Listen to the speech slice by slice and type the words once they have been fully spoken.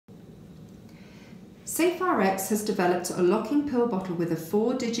SafeRx has developed a locking pill bottle with a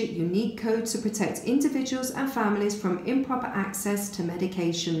 4-digit unique code to protect individuals and families from improper access to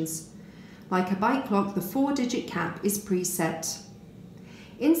medications. Like a bike lock, the 4-digit cap is preset.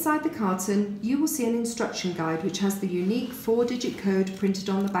 Inside the carton, you will see an instruction guide which has the unique 4-digit code printed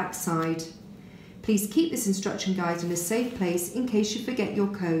on the back side. Please keep this instruction guide in a safe place in case you forget your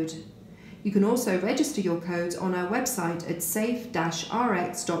code. You can also register your code on our website at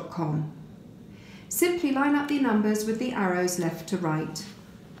safe-rx.com. Simply line up the numbers with the arrows left to right.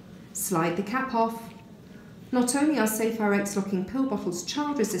 Slide the cap off. Not only are SafeRx locking pill bottles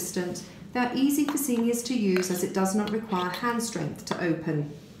child resistant, they are easy for seniors to use as it does not require hand strength to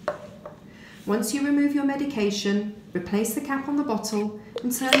open. Once you remove your medication, replace the cap on the bottle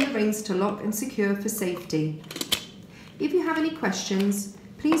and turn the rings to lock and secure for safety. If you have any questions,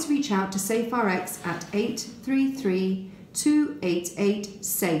 please reach out to SafeRx at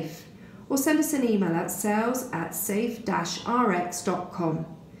 833-288-SAFE or send us an email at sales@safe-rx.com.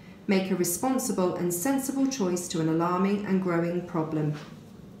 Make a responsible and sensible choice to an alarming and growing problem.